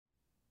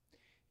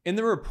In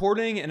the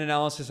reporting and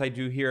analysis I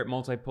do here at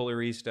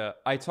Multipolarista,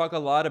 I talk a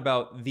lot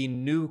about the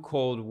new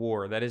Cold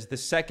War, that is the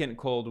second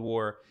Cold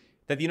War,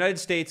 that the United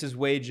States is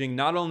waging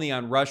not only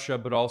on Russia,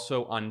 but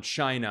also on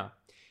China.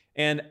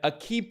 And a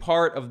key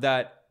part of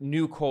that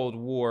new Cold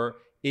War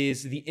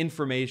is the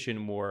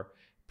information war.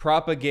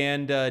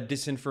 Propaganda,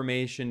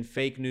 disinformation,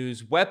 fake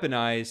news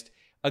weaponized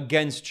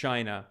against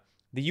China.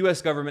 The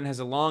US government has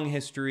a long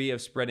history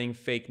of spreading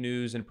fake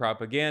news and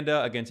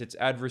propaganda against its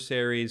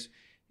adversaries.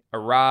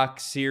 Iraq,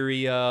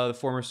 Syria, the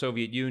former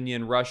Soviet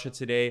Union, Russia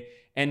today,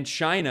 and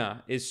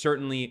China is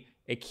certainly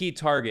a key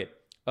target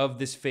of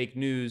this fake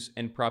news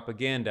and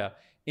propaganda.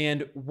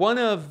 And one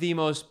of the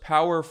most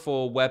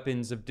powerful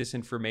weapons of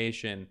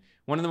disinformation,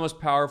 one of the most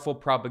powerful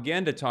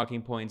propaganda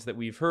talking points that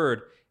we've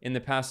heard in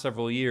the past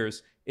several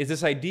years is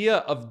this idea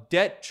of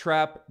debt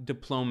trap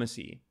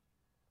diplomacy.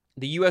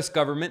 The US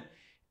government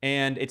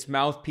and its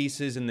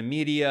mouthpieces in the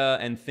media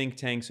and think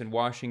tanks in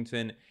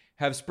Washington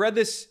have spread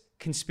this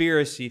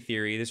conspiracy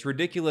theory, this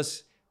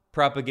ridiculous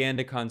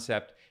propaganda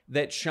concept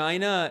that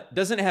China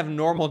doesn't have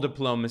normal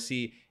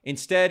diplomacy.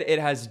 Instead, it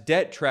has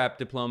debt trap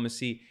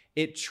diplomacy.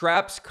 It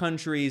traps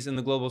countries in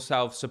the global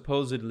south,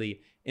 supposedly,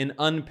 in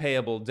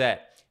unpayable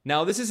debt.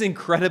 Now, this is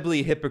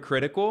incredibly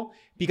hypocritical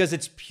because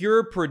it's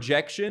pure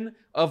projection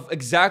of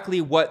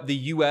exactly what the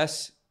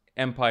US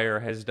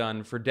empire has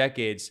done for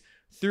decades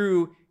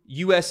through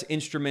US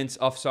instruments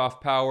of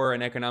soft power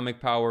and economic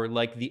power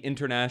like the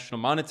International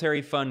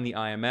Monetary Fund, the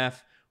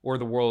IMF, or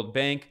the World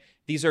Bank.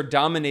 These are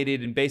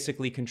dominated and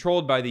basically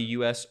controlled by the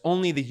US.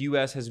 Only the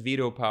US has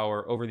veto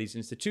power over these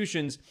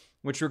institutions,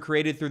 which were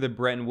created through the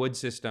Bretton Woods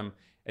system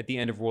at the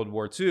end of World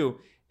War II.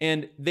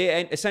 And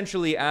they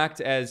essentially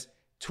act as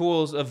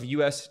tools of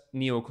US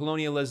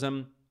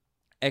neocolonialism,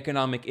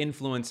 economic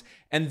influence,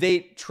 and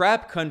they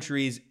trap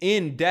countries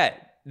in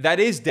debt.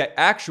 That is debt,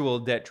 actual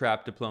debt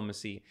trap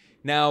diplomacy.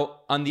 Now,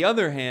 on the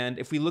other hand,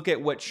 if we look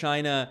at what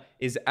China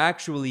is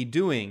actually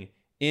doing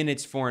in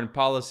its foreign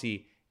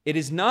policy, it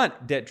is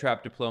not debt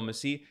trap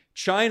diplomacy.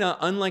 China,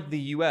 unlike the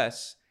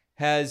US,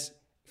 has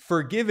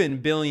forgiven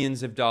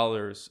billions of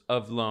dollars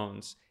of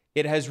loans.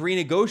 It has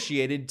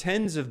renegotiated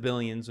tens of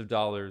billions of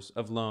dollars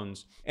of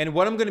loans. And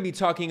what I'm going to be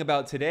talking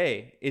about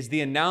today is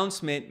the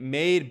announcement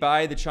made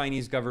by the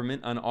Chinese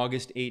government on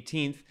August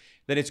 18th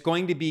that it's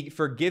going to be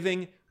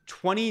forgiving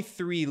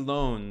 23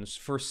 loans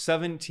for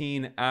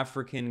 17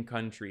 African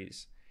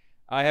countries.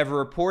 I have a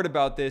report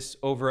about this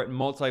over at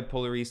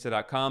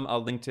multipolarista.com.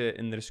 I'll link to it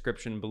in the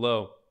description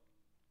below.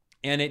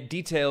 And it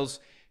details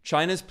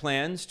China's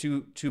plans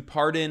to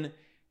pardon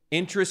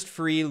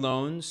interest-free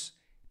loans,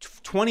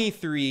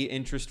 23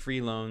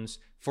 interest-free loans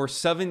for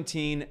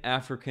 17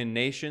 African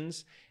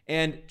nations.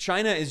 And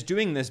China is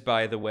doing this,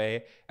 by the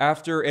way,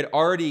 after it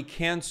already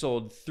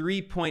canceled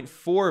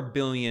 $3.4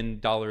 billion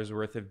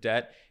worth of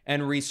debt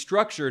and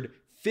restructured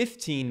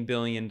 $15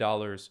 billion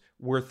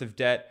worth of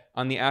debt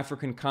on the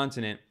African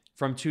continent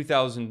from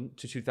 2000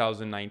 to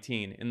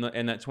 2019 in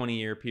that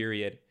 20-year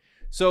period.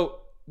 So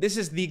this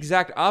is the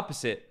exact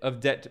opposite of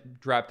debt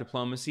trap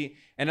diplomacy.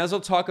 And as I'll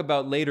talk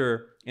about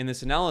later in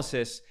this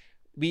analysis,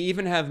 we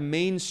even have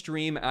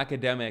mainstream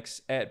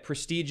academics at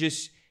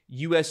prestigious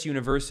US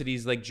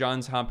universities like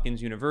Johns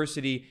Hopkins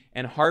University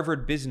and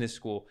Harvard Business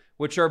School,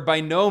 which are by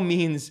no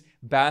means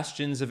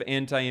bastions of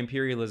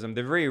anti-imperialism.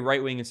 They're very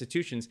right-wing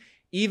institutions.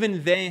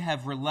 Even they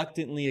have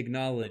reluctantly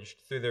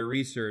acknowledged through their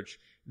research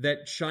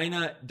that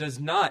China does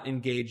not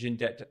engage in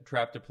debt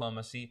trap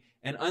diplomacy,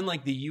 and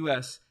unlike the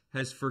US,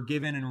 has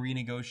forgiven and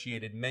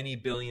renegotiated many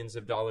billions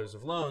of dollars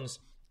of loans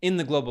in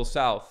the global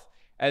south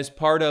as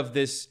part of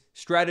this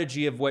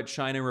strategy of what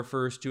China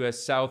refers to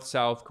as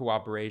South-South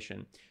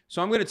cooperation. So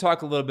I'm going to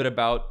talk a little bit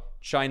about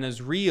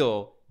China's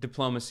real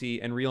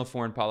diplomacy and real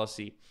foreign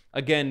policy.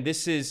 Again,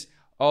 this is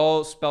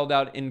all spelled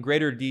out in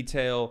greater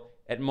detail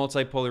at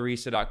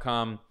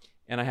multipolarista.com,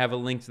 and I have a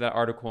link to that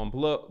article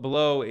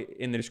below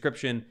in the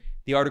description.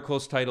 The article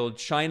is titled,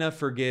 China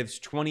Forgives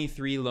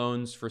 23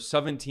 Loans for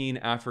 17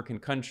 African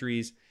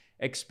Countries,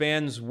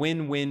 Expands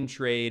Win-Win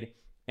Trade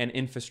and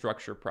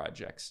Infrastructure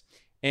Projects.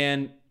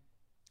 And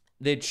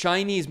the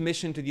Chinese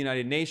mission to the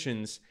United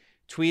Nations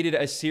tweeted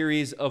a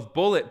series of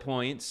bullet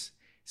points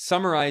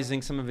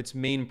summarizing some of its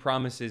main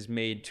promises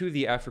made to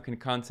the African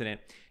continent.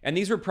 And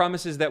these were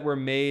promises that were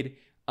made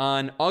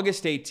on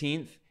August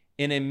 18th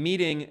in a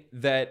meeting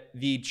that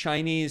the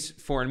Chinese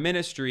Foreign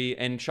Ministry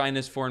and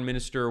China's Foreign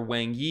Minister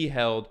Wang Yi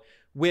held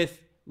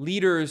with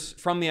leaders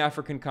from the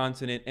African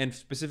continent and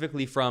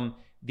specifically from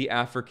the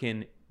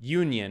African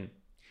Union.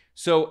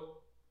 So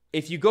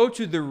if you go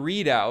to the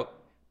readout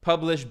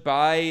published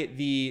by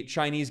the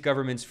Chinese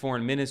government's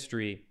foreign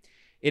ministry,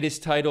 it is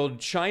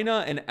titled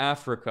China and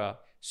Africa,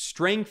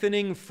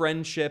 Strengthening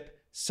Friendship,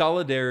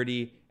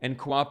 Solidarity, and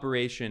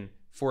Cooperation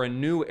for a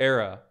New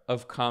Era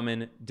of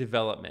Common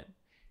Development.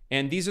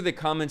 And these are the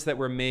comments that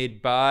were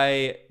made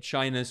by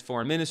China's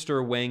foreign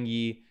minister, Wang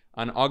Yi,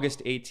 on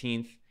August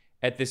 18th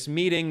at this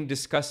meeting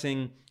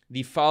discussing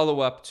the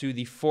follow-up to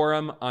the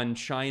Forum on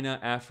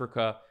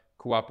China-Africa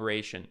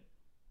Cooperation.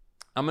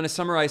 I'm going to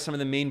summarize some of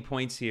the main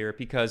points here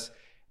because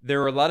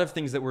there are a lot of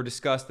things that were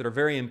discussed that are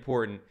very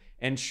important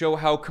and show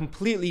how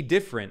completely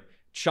different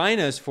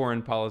China's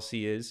foreign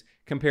policy is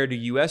compared to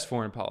U.S.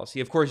 foreign policy.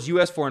 Of course,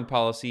 U.S. foreign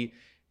policy,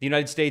 the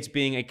United States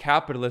being a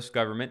capitalist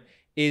government,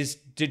 is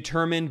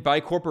determined by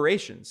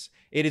corporations.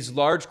 It is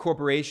large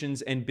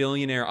corporations and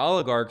billionaire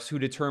oligarchs who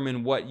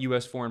determine what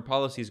U.S. foreign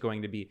policy is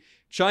going to be.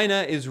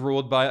 China is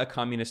ruled by a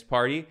communist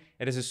party.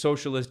 It is a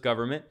socialist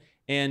government.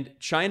 And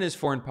China's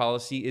foreign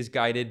policy is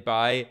guided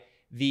by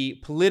the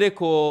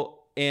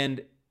political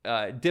and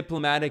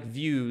diplomatic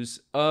views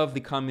of the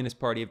Communist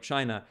Party of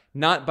China,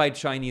 not by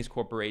Chinese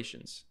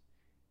corporations.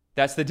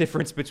 That's the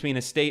difference between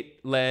a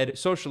state-led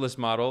socialist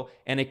model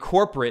and a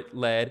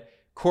corporate-led,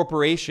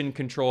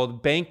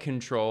 corporation-controlled,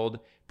 bank-controlled,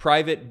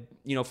 private,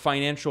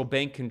 financial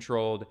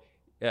bank-controlled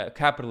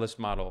capitalist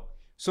model.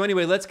 So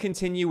anyway, let's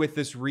continue with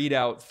this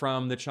readout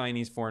from the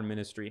Chinese Foreign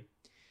Ministry.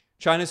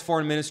 China's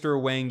Foreign Minister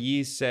Wang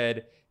Yi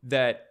said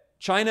that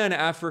China and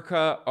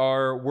Africa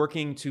are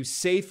working to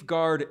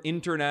safeguard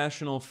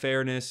international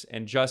fairness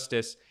and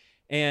justice.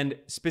 And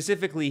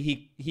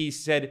specifically, he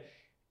said,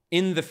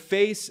 in the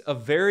face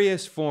of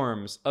various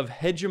forms of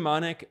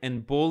hegemonic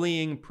and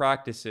bullying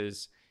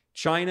practices,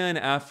 China and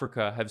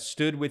Africa have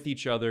stood with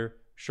each other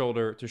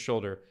shoulder to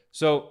shoulder.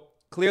 So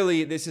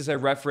clearly, this is a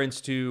reference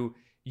to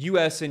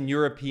US and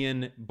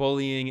European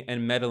bullying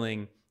and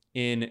meddling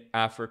in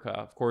Africa.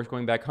 Of course,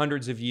 going back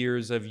hundreds of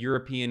years of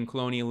European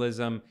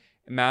colonialism,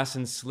 mass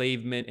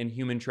enslavement and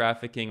human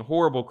trafficking,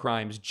 horrible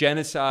crimes,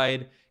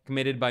 genocide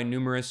committed by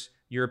numerous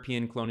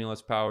European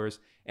colonialist powers.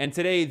 And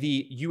today,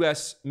 the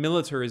U.S.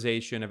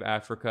 militarization of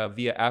Africa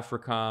via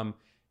AFRICOM,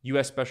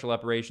 U.S. Special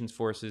Operations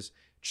Forces.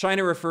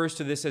 China refers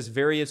to this as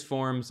various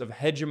forms of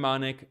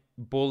hegemonic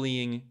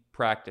bullying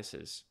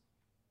practices.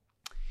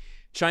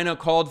 China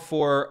called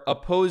for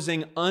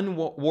opposing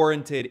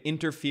unwarranted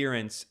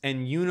interference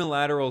and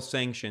unilateral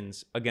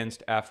sanctions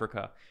against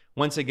Africa.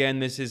 Once again,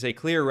 this is a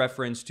clear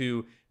reference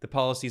to the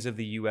policies of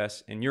the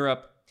US and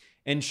Europe.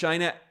 And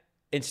China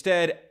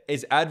instead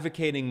is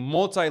advocating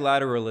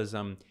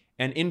multilateralism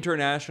and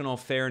international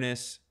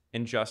fairness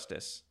and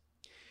justice.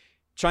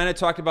 China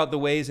talked about the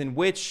ways in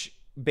which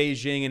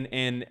Beijing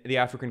and the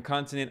African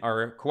continent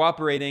are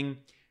cooperating.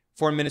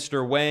 Foreign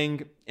Minister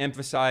Wang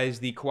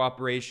emphasized the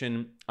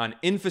cooperation on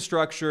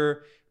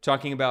infrastructure,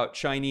 talking about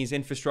Chinese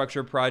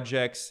infrastructure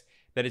projects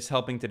that it's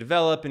helping to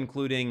develop,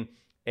 including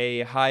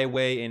a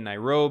highway in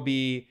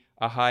Nairobi,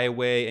 a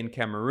highway in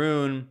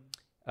Cameroon,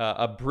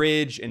 a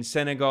bridge in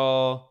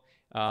Senegal,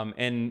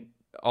 and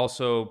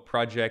also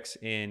projects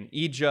in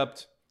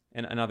Egypt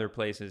and other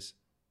places.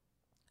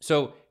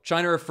 So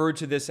China referred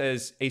to this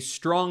as a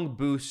strong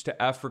boost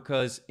to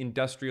Africa's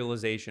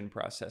industrialization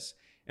process,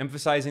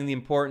 emphasizing the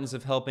importance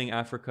of helping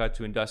Africa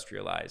to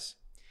industrialize.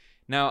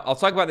 Now, I'll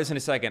talk about this in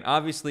a second.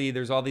 Obviously,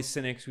 there's all these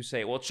cynics who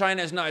say, well,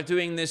 China is not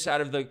doing this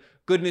out of the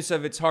goodness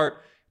of its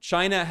heart.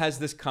 China has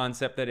this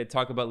concept that it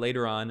talk about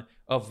later on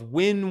of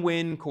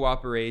win-win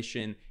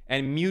cooperation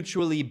and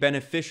mutually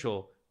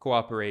beneficial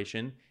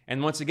cooperation.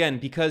 And once again,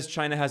 because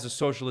China has a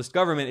socialist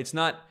government, it's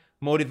not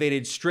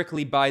motivated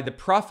strictly by the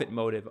profit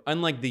motive,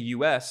 unlike the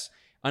US,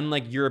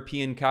 unlike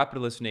European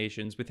capitalist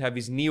nations, which have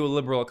these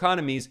neoliberal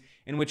economies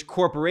in which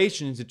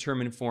corporations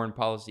determine foreign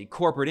policy,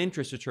 corporate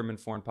interests determine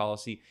foreign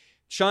policy.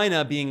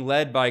 China, being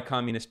led by a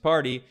communist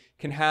party,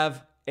 can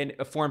have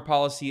a foreign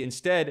policy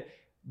instead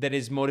that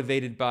is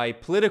motivated by a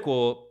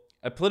political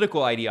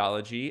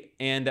ideology,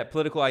 and that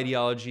political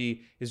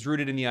ideology is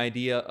rooted in the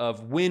idea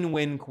of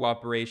win-win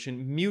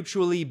cooperation,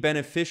 mutually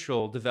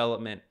beneficial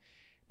development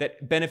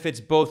that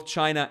benefits both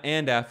China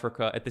and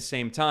Africa at the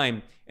same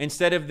time,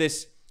 instead of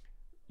this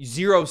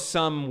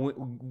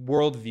zero-sum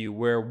worldview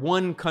where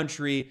one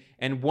country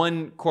and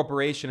one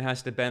corporation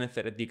has to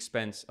benefit at the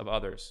expense of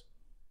others.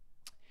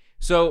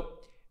 So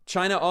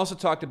China also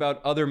talked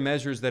about other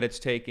measures that it's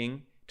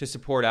taking to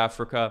support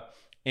Africa.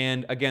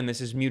 And again,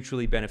 this is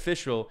mutually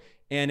beneficial.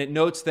 And it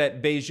notes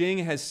that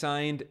Beijing has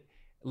signed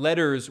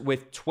letters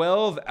with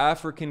 12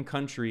 African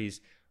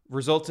countries,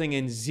 resulting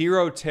in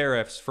zero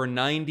tariffs for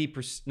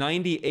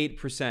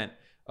 98%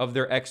 of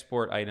their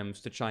export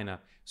items to China.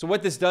 So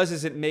what this does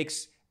is it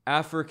makes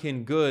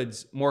African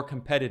goods more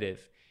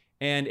competitive,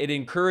 and it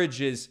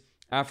encourages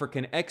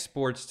African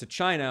exports to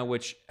China,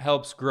 which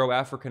helps grow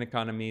African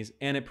economies,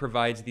 and it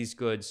provides these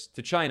goods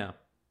to China.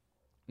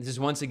 This is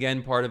once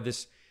again part of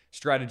this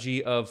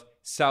strategy of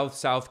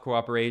South-South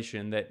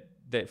cooperation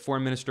that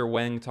Foreign Minister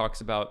Wang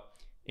talks about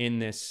in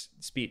this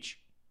speech.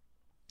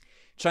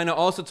 China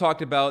also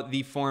talked about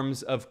the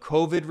forms of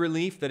COVID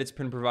relief that it's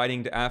been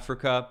providing to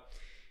Africa.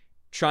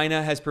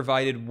 China has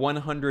provided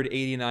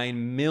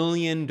 189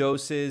 million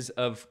doses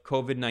of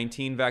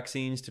COVID-19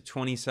 vaccines to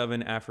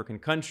 27 African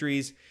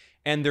countries,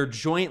 and they're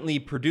jointly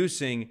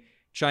producing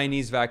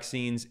Chinese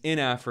vaccines in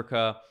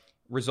Africa,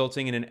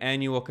 resulting in an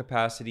annual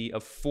capacity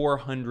of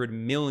 400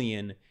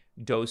 million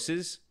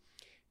doses.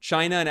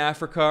 China and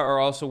Africa are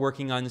also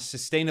working on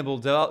sustainable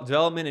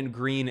development and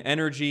green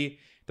energy.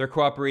 They're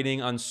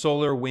cooperating on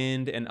solar,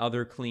 wind, and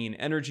other clean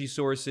energy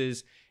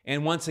sources.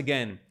 And once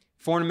again,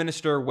 Foreign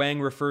Minister Wang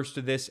refers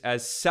to this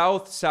as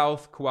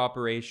South-South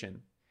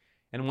cooperation.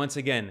 And once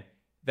again,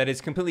 that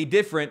is completely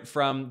different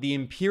from the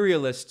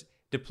imperialist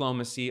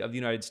diplomacy of the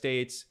United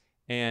States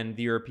and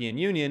the European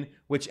Union,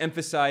 which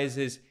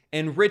emphasizes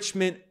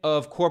enrichment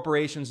of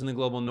corporations in the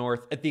global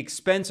north at the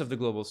expense of the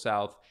global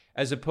south,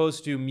 as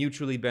opposed to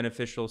mutually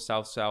beneficial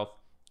South-South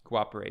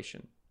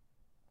cooperation.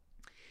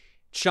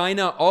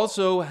 China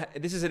also,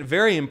 this is a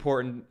very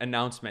important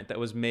announcement that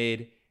was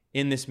made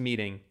in this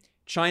meeting.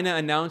 China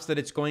announced that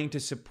it's going to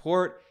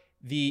support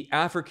the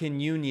African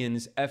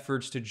Union's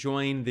efforts to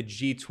join the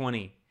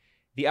G20.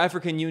 The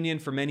African Union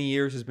for many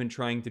years has been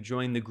trying to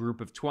join the group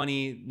of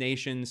 20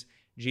 nations,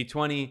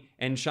 G20,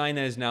 and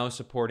China is now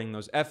supporting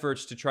those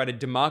efforts to try to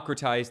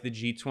democratize the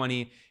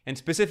G20 and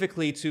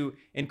specifically to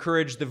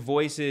encourage the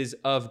voices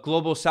of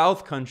global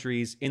South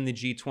countries in the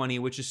G20,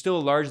 which is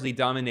still largely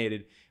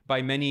dominated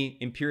by many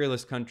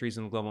imperialist countries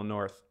in the global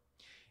North.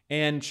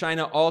 And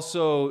China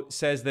also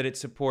says that it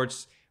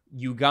supports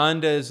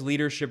Uganda's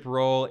leadership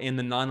role in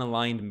the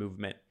non-aligned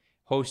movement,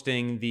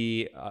 hosting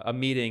a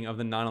meeting of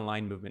the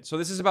non-aligned movement. So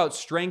this is about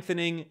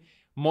strengthening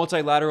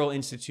multilateral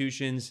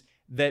institutions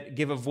that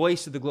give a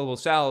voice to the global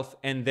South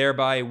and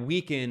thereby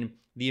weaken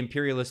the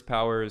imperialist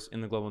powers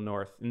in the global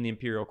North, in the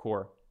imperial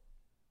core.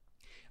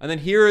 And then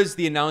here is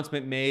the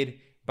announcement made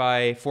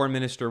by Foreign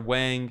Minister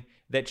Wang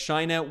that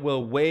China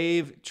will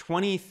waive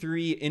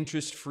 23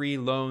 interest-free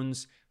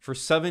loans for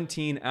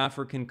 17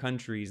 African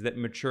countries that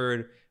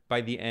matured by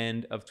the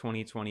end of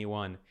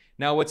 2021.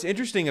 Now, what's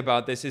interesting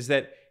about this is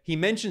that he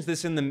mentions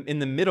this in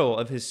the middle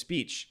of his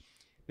speech.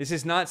 This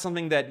is not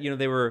something that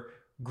they were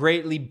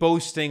greatly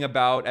boasting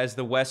about, as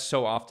the West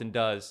so often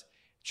does.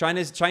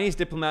 Chinese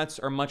diplomats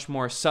are much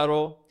more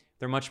subtle.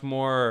 They're much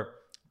more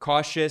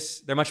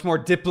cautious. They're much more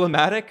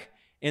diplomatic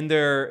in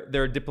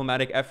their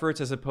diplomatic efforts,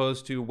 as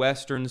opposed to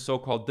Western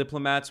so-called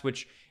diplomats,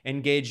 which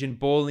engage in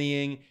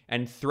bullying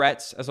and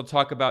threats, as I'll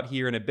talk about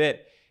here in a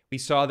bit. We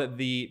saw that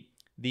the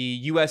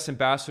U.S.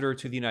 ambassador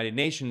to the United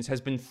Nations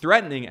has been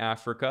threatening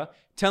Africa,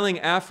 telling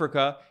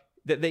Africa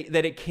that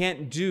it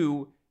can't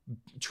do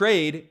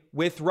trade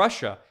with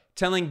Russia,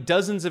 telling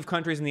dozens of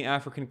countries in the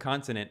African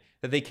continent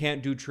that they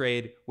can't do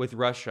trade with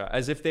Russia,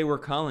 as if they were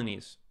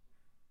colonies.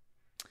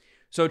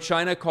 So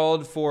China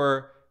called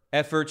for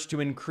efforts to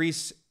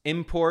increase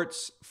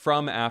imports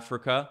from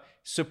Africa,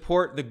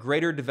 support the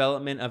greater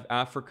development of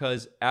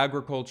Africa's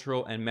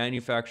agricultural and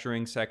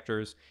manufacturing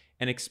sectors,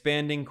 and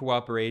expanding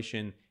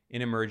cooperation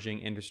in emerging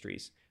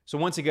industries. So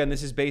once again,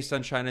 this is based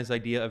on China's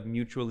idea of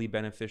mutually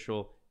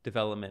beneficial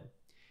development.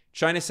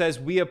 China says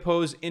we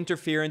oppose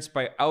interference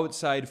by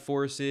outside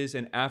forces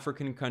in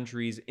African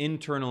countries'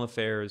 internal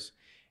affairs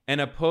and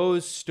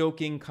oppose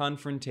stoking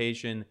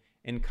confrontation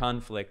and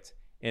conflict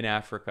in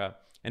Africa.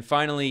 And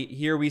finally,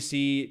 here we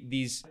see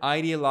these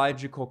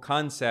ideological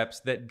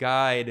concepts that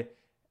guide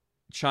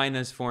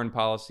China's foreign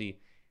policy.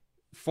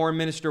 Foreign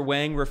Minister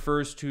Wang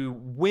refers to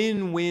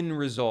win-win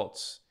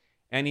results,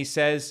 and he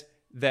says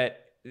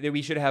that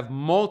we should have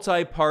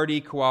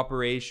multi-party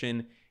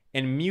cooperation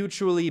and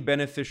mutually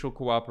beneficial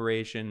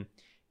cooperation.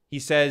 He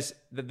says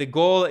that the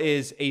goal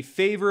is a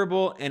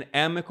favorable and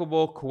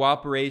amicable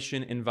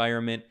cooperation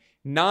environment,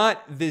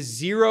 not the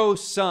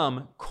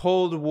zero-sum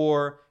Cold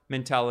War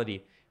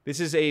mentality. This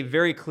is a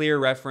very clear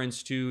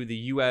reference to the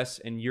US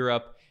and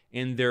Europe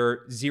in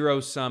their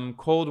zero-sum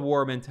Cold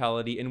War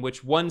mentality, in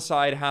which one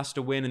side has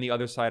to win and the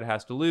other side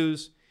has to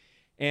lose.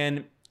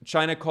 And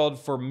China called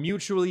for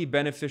mutually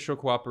beneficial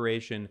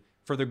cooperation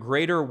for the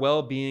greater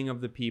well-being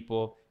of the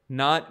people,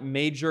 not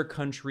major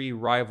country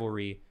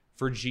rivalry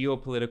for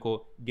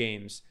geopolitical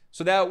games.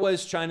 So that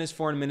was China's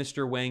Foreign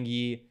Minister Wang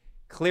Yi,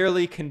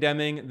 clearly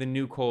condemning the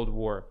new Cold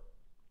War.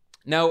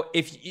 Now,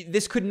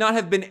 this could not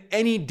have been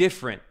any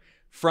different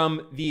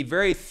from the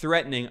very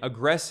threatening,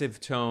 aggressive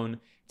tone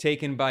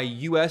taken by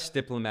U.S.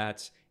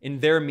 diplomats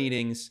in their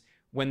meetings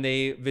when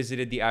they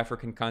visited the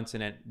African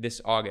continent this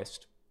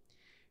August.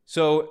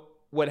 So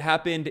what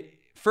happened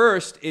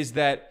first is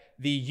that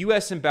the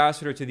U.S.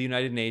 ambassador to the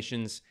United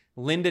Nations,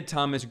 Linda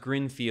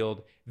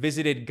Thomas-Greenfield,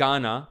 visited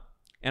Ghana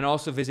and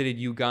also visited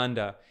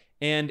Uganda.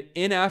 And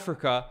in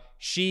Africa,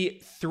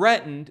 she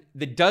threatened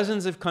the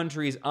dozens of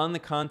countries on the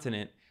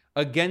continent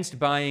against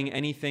buying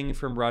anything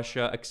from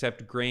Russia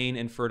except grain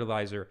and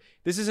fertilizer.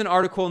 This is an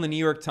article in the New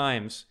York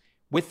Times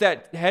with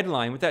that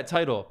headline, with that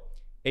title: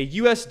 "A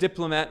U.S.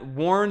 diplomat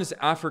warns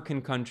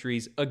African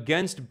countries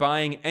against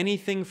buying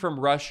anything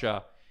from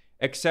Russia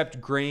except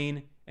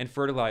grain and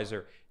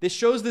fertilizer." This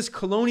shows this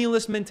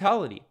colonialist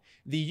mentality.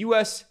 The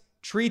U.S.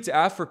 treats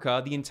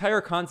Africa, the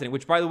entire continent,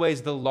 which by the way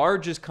is the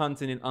largest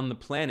continent on the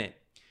planet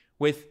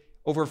with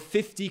over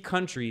 50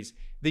 countries.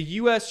 The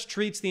U.S.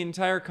 treats the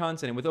entire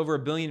continent with over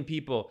 1 billion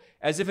people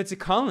as if it's a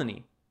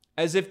colony,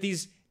 as if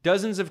these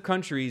dozens of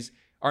countries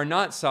are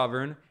not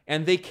sovereign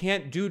and they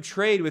can't do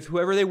trade with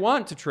whoever they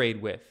want to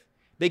trade with.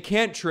 They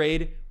can't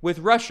trade with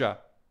Russia.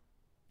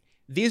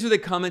 These are the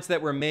comments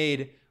that were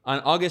made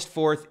on August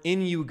 4th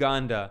in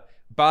Uganda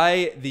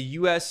by the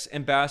U.S.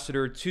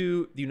 ambassador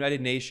to the United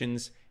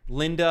Nations,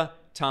 Linda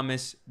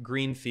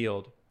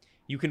Thomas-Greenfield.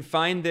 You can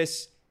find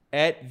this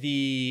at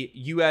the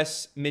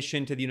U.S.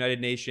 mission to the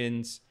United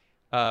Nations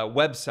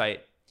website.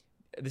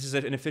 This is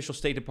an official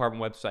State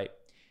Department website.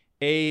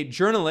 A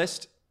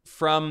journalist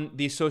from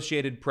the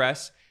Associated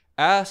Press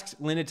asked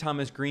Linda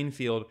Thomas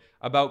Greenfield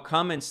about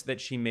comments that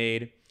she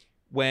made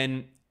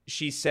when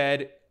she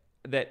said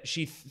that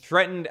she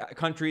threatened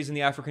countries in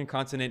the African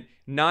continent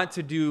not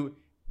to do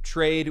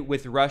trade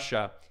with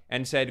Russia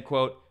and said,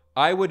 quote,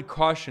 "I would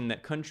caution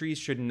that countries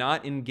should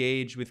not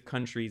engage with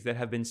countries that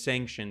have been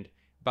sanctioned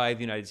by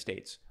the United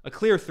States." A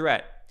clear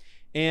threat.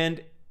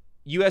 And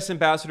U.S.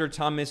 Ambassador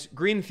Thomas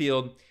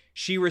Greenfield,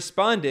 she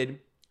responded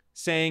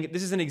saying,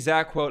 this is an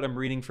exact quote I'm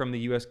reading from the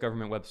U.S.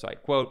 government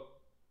website, quote,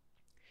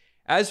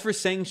 "As for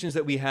sanctions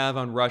that we have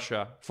on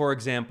Russia, for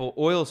example,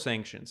 oil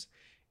sanctions,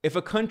 if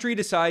a country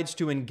decides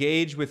to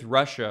engage with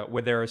Russia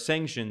where there are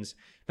sanctions,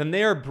 then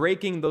they are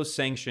breaking those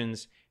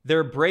sanctions.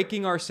 They're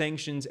breaking our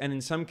sanctions, and in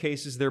some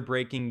cases, they're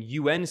breaking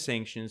UN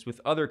sanctions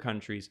with other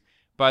countries."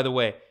 By the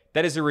way,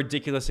 that is a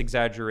ridiculous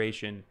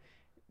exaggeration.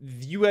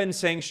 The UN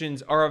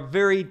sanctions are a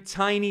very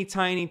tiny,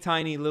 tiny,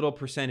 tiny little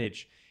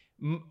percentage.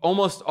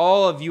 Almost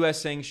all of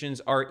U.S.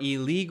 sanctions are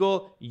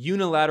illegal,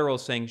 unilateral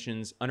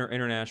sanctions under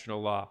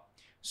international law.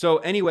 So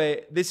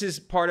anyway, this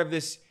is part of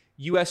this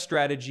U.S.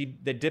 strategy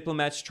that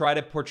diplomats try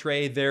to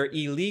portray their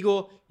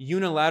illegal,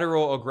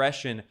 unilateral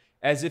aggression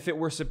as if it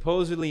were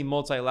supposedly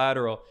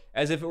multilateral,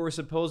 as if it were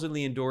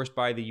supposedly endorsed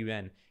by the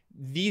UN.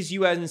 These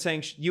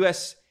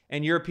U.S.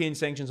 and European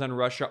sanctions on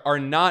Russia are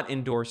not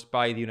endorsed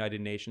by the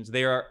United Nations.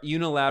 They are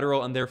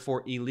unilateral and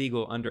therefore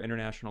illegal under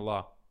international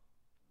law.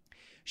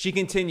 She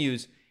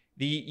continues,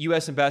 the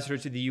U.S. ambassador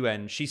to the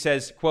UN, she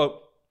says,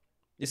 quote,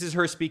 this is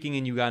her speaking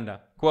in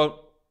Uganda,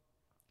 quote,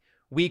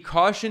 "We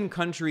caution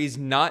countries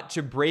not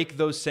to break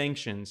those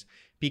sanctions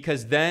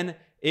because then,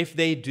 if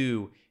they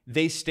do,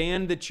 they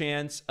stand the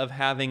chance of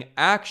having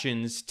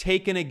actions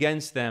taken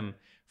against them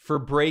for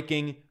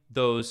breaking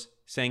those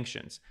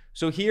sanctions."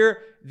 So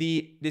here,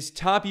 this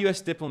top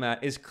U.S.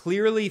 diplomat is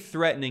clearly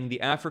threatening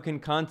the African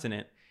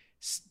continent,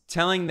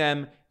 telling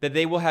them that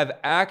they will have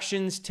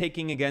actions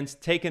taken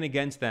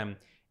against them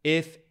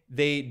if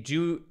they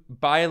do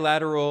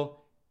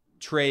bilateral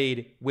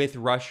trade with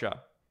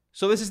Russia.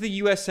 So this is the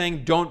U.S.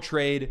 saying, don't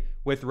trade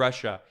with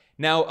Russia.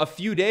 Now, a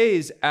few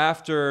days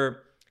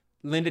after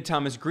Linda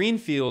Thomas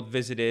Greenfield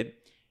visited,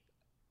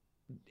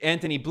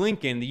 Antony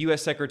Blinken, the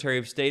U.S. Secretary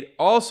of State,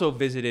 also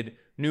visited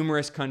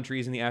numerous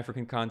countries in the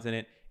African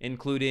continent,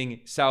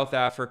 including South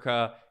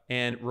Africa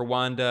and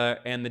Rwanda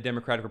and the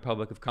Democratic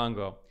Republic of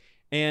Congo.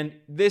 And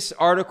this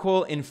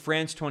article in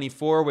France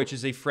 24, which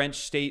is a French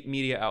state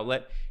media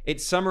outlet, it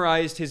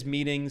summarized his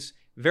meetings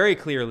very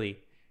clearly.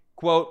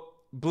 Quote,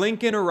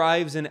 "Blinken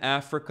arrives in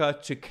Africa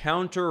to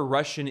counter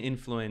Russian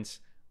influence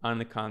on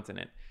the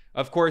continent."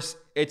 Of course,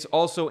 it's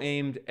also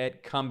aimed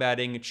at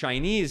combating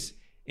Chinese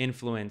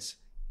influence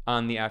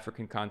on the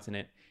African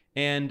continent.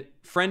 And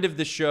friend of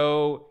the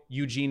show,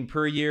 Eugene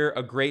Puryear,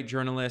 a great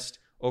journalist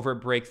over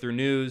at Breakthrough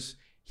News,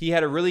 he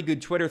had a really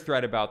good Twitter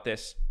thread about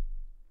this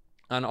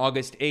on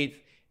August 8th.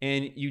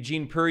 And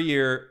Eugene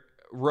Puryear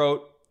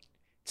wrote,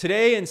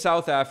 "Today in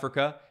South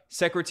Africa,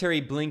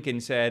 Secretary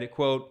Blinken said,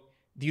 quote,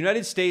 "The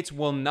United States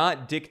will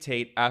not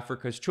dictate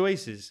Africa's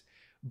choices."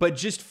 But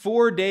just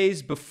 4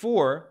 days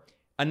before,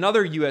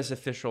 another U.S.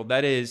 official,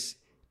 that is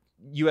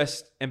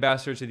U.S.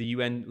 Ambassador to the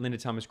UN, Linda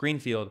Thomas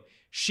Greenfield,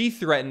 she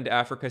threatened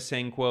Africa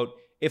saying, quote,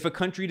 "If a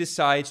country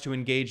decides to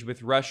engage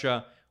with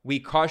Russia, we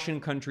caution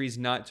countries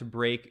not to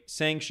break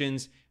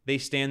sanctions. They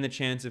stand the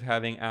chance of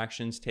having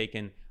actions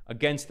taken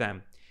against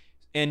them."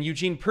 And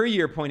Eugene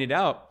Puryear pointed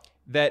out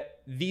that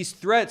these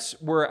threats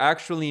were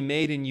actually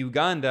made in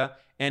Uganda,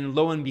 and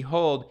lo and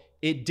behold,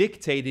 it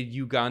dictated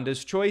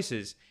Uganda's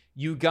choices.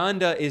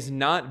 Uganda is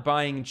not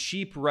buying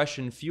cheap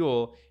Russian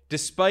fuel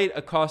despite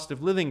a cost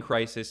of living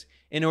crisis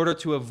in order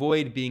to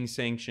avoid being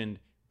sanctioned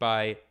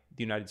by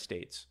the United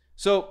States.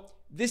 So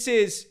this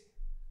is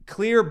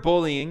clear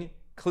bullying,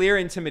 clear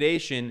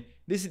intimidation.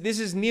 This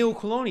is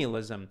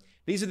neocolonialism.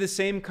 These are the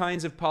same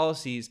kinds of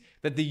policies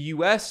that the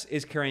U.S.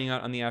 is carrying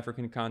out on the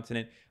African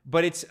continent,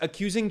 but it's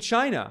accusing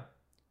China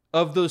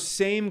of those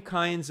same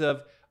kinds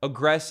of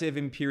aggressive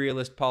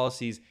imperialist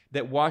policies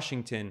that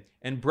Washington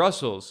and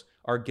Brussels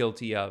are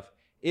guilty of.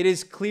 It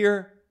is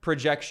clear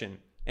projection.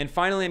 And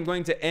finally, I'm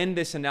going to end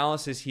this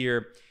analysis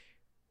here,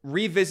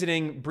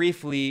 revisiting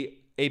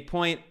briefly a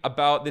point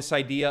about this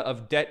idea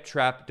of debt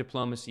trap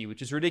diplomacy,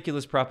 which is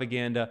ridiculous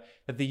propaganda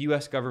that the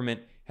U.S.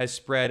 government has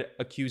spread,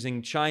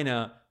 accusing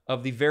China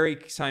of the very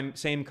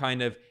same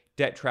kind of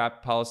debt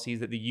trap policies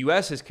that the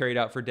U.S. has carried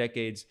out for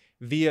decades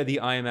via the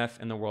IMF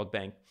and the World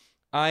Bank.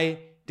 I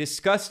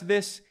discussed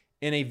this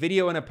in a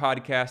video and a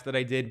podcast that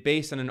I did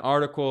based on an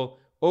article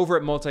over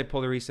at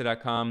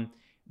multipolarista.com.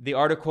 The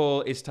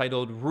article is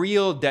titled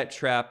 "Real Debt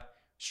Trap: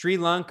 Sri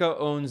Lanka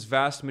Owns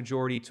Vast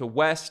Majority to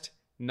West,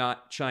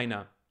 Not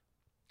China."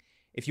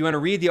 If you want to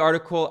read the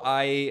article,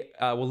 I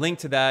will link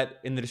to that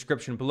in the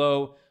description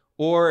below.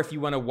 Or if you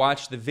want to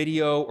watch the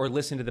video or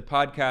listen to the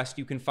podcast,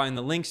 you can find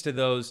the links to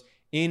those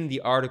in the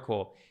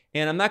article.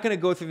 And I'm not going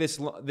to go through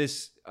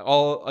this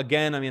all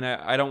again. I mean,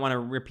 I don't want to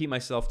repeat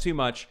myself too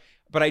much,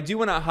 but I do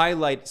want to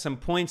highlight some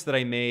points that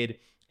I made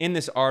in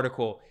this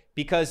article,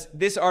 because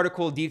this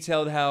article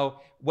detailed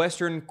how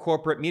Western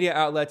corporate media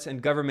outlets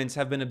and governments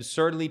have been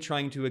absurdly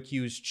trying to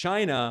accuse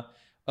China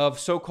of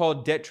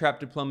so-called debt trap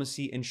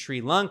diplomacy in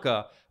Sri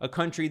Lanka, a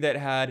country that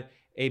had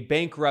a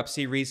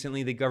bankruptcy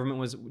recently. The government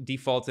was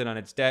defaulted on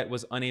its debt,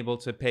 was unable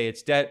to pay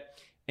its debt.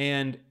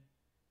 And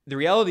the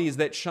reality is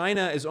that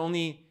China is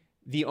only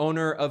the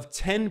owner of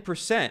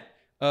 10%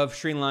 of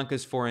Sri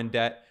Lanka's foreign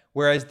debt,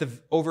 whereas the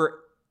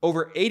over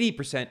 80%,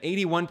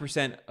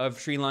 81% of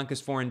Sri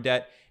Lanka's foreign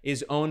debt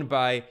is owned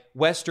by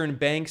Western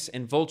banks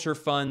and vulture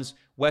funds,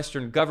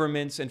 Western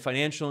governments and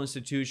financial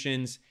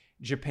institutions,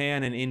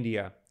 Japan and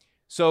India.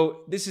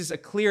 So this is a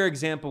clear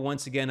example,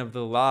 once again, of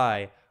the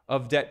lie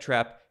of debt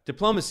trap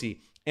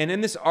diplomacy. And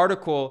in this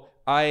article,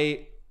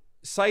 I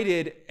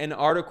cited an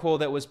article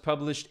that was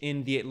published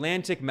in The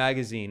Atlantic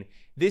magazine.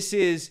 This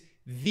is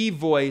the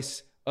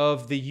voice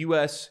of the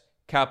U.S.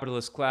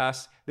 capitalist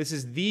class. This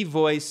is the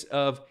voice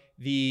of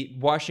the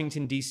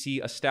Washington,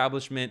 D.C.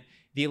 establishment.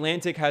 The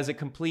Atlantic has a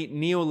complete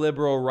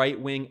neoliberal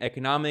right-wing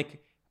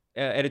economic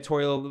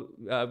editorial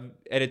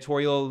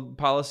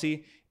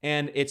policy,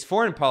 and its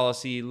foreign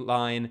policy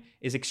line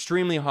is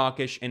extremely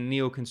hawkish and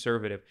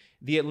neoconservative.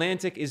 The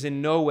Atlantic is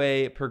in no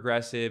way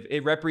progressive.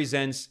 It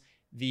represents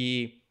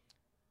the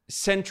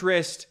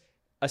centrist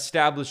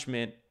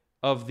establishment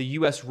of the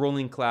U.S.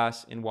 ruling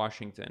class in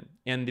Washington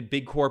and the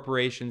big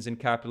corporations and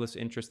capitalist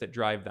interests that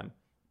drive them.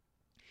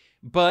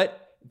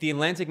 But The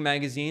Atlantic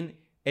magazine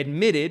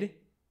admitted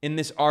in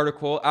this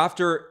article,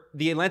 after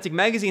The Atlantic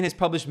magazine has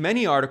published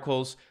many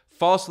articles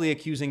falsely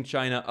accusing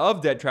China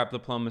of debt trap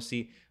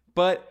diplomacy,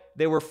 but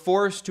they were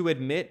forced to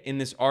admit in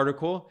this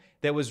article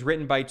that was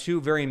written by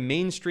two very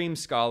mainstream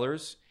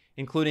scholars,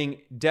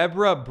 including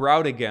Deborah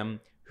Brautigam,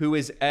 who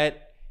is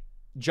at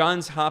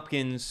Johns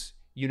Hopkins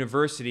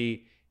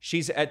University.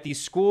 She's at the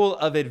School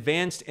of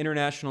Advanced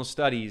International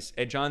Studies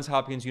at Johns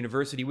Hopkins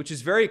University, which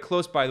is very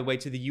close, by the way,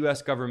 to the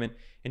U.S. government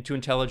and to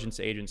intelligence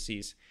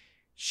agencies.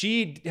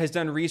 She has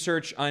done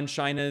research on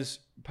China's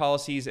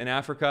policies in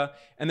Africa,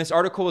 and this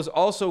article is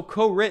also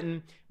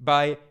co-written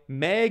by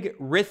Meg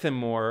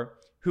Rithamore,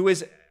 who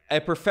is a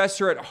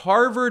professor at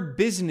Harvard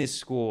Business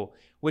School,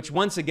 which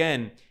once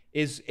again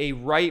is a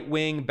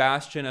right-wing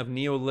bastion of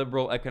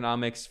neoliberal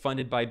economics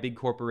funded by big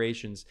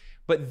corporations.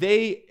 But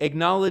they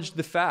acknowledged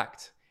the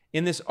fact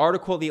in this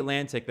article, The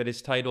Atlantic, that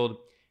is titled,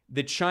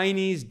 "The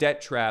Chinese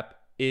Debt Trap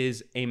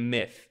is a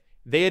Myth."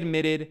 They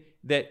admitted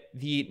that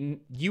the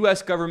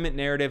U.S. government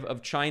narrative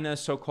of China,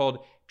 so-called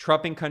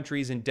trapping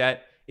countries in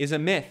debt, is a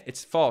myth.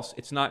 It's false.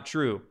 It's not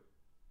true.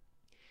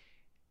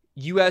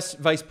 U.S.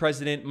 Vice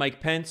President Mike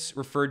Pence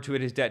referred to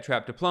it as debt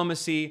trap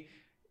diplomacy.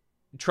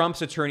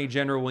 Trump's Attorney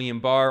General William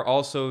Barr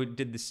also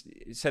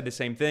said the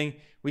same thing.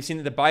 We've seen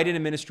that the Biden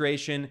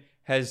administration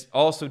has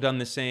also done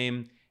the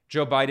same.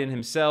 Joe Biden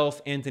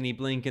himself, Antony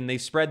Blinken, they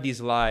spread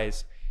these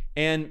lies.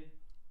 And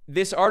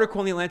this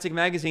article in The Atlantic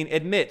magazine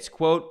admits,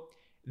 quote,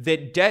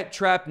 that debt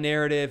trap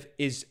narrative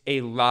is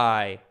a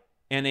lie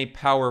and a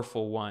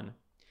powerful one.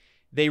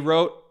 They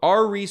wrote,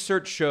 "Our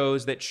research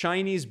shows that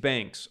Chinese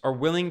banks are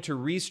willing to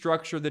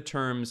restructure the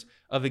terms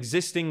of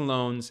existing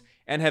loans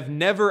and have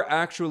never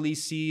actually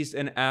seized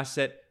an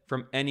asset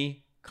from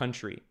any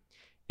country."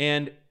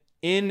 And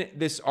in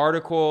this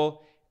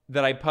article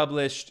that I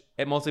published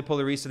at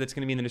Multipolarista, that's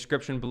going to be in the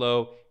description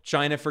below,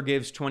 China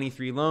forgives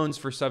 23 loans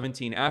for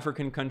 17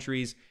 African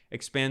countries,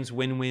 expands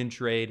win-win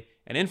trade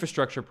and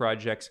infrastructure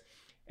projects.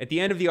 At the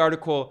end of the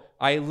article,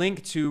 I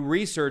link to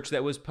research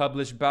that was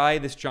published by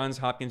this Johns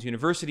Hopkins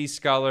University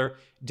scholar,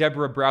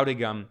 Deborah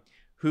Brautigam,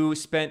 who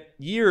spent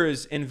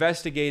years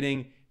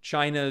investigating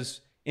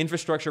China's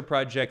infrastructure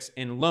projects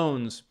and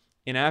loans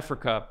in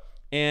Africa.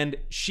 And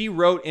she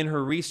wrote in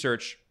her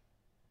research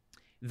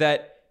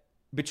that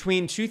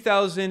between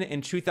 2000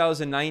 and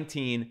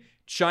 2019,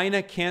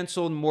 China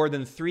canceled more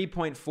than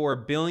 $3.4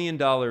 billion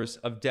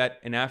of debt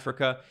in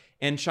Africa,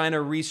 and China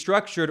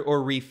restructured or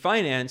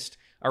refinanced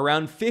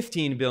around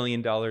 $15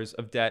 billion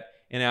of debt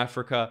in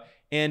Africa,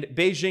 and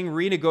Beijing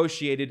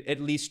renegotiated at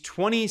least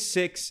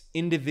 26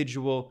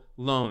 individual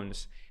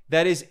loans.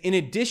 That is in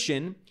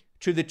addition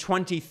to the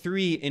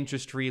 23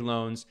 interest-free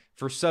loans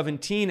for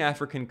 17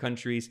 African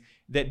countries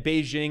that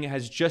Beijing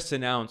has just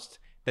announced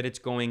that it's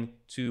going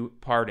to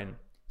pardon.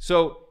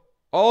 So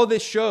all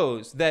this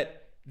shows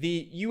that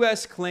the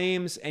U.S.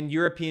 claims and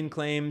European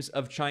claims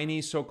of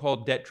Chinese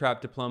so-called debt trap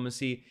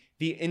diplomacy,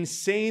 the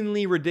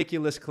insanely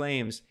ridiculous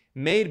claims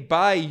made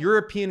by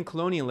European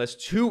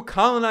colonialists who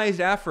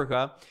colonized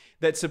Africa,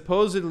 that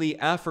supposedly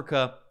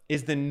Africa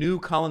is the new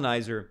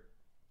colonizer.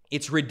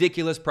 It's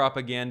ridiculous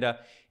propaganda.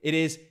 It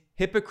is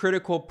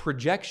hypocritical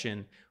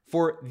projection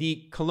for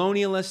the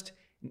colonialist,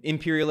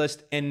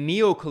 imperialist, and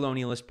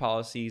neo-colonialist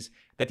policies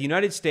that the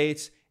United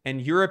States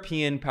and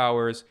European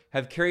powers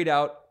have carried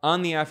out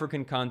on the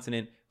African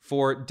continent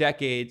for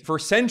decades, for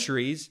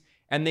centuries,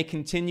 and they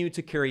continue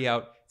to carry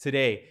out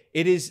today.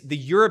 It is the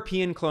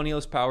European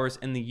colonialist powers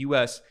and the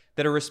U.S.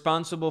 that are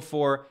responsible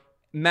for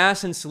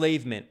mass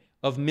enslavement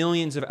of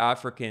millions of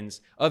Africans,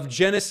 of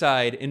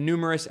genocide in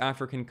numerous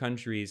African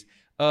countries,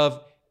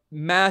 of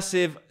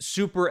massive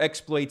super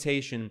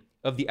exploitation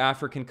of the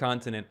African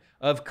continent,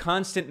 of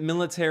constant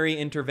military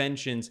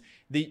interventions.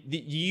 The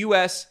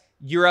US,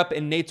 Europe,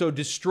 and NATO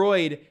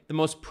destroyed the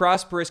most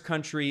prosperous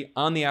country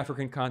on the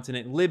African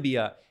continent,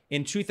 Libya,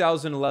 in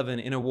 2011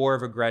 in a war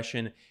of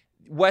aggression.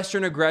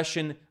 Western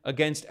aggression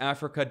against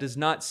Africa does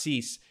not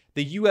cease.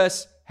 The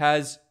US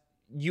has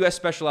US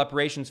Special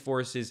Operations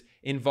Forces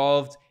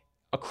involved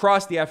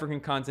across the African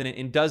continent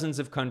in dozens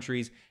of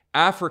countries.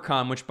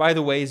 AFRICOM, which by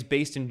the way is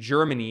based in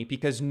Germany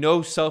because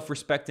no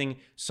self-respecting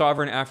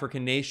sovereign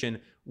African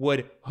nation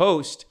would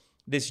host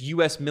this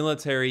US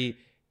military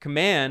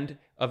command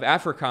of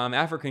AFRICOM,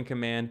 African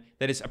Command,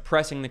 that is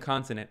oppressing the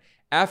continent.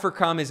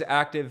 AFRICOM is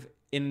active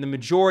in the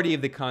majority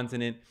of the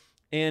continent,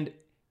 and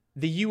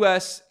the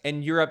US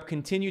and Europe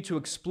continue to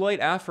exploit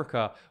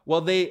Africa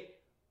while they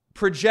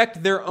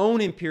project their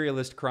own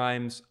imperialist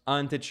crimes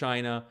onto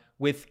China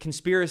with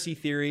conspiracy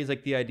theories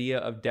like the idea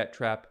of debt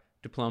trap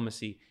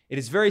diplomacy. It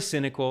is very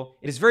cynical,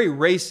 it is very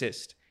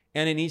racist,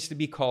 and it needs to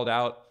be called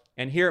out.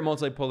 And here at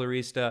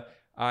Multipolarista,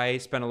 I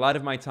spend a lot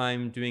of my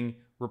time doing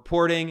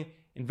reporting,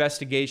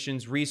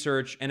 investigations,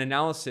 research, and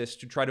analysis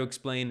to try to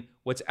explain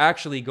what's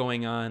actually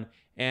going on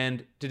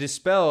and to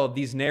dispel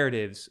these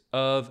narratives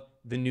of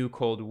the new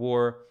Cold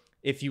War.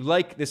 If you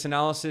like this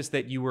analysis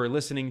that you were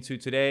listening to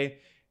today,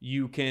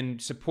 you can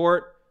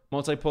support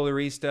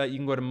Multipolarista. You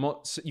can go to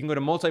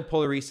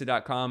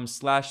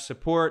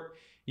multipolarista.com/support.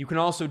 You can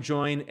also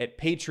join at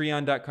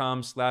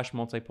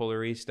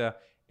patreon.com/multipolarista.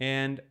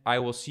 And I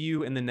will see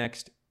you in the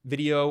next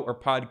video or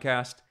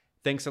podcast.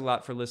 Thanks a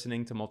lot for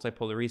listening to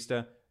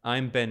Multipolarista.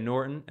 I'm Ben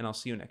Norton, and I'll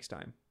see you next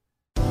time.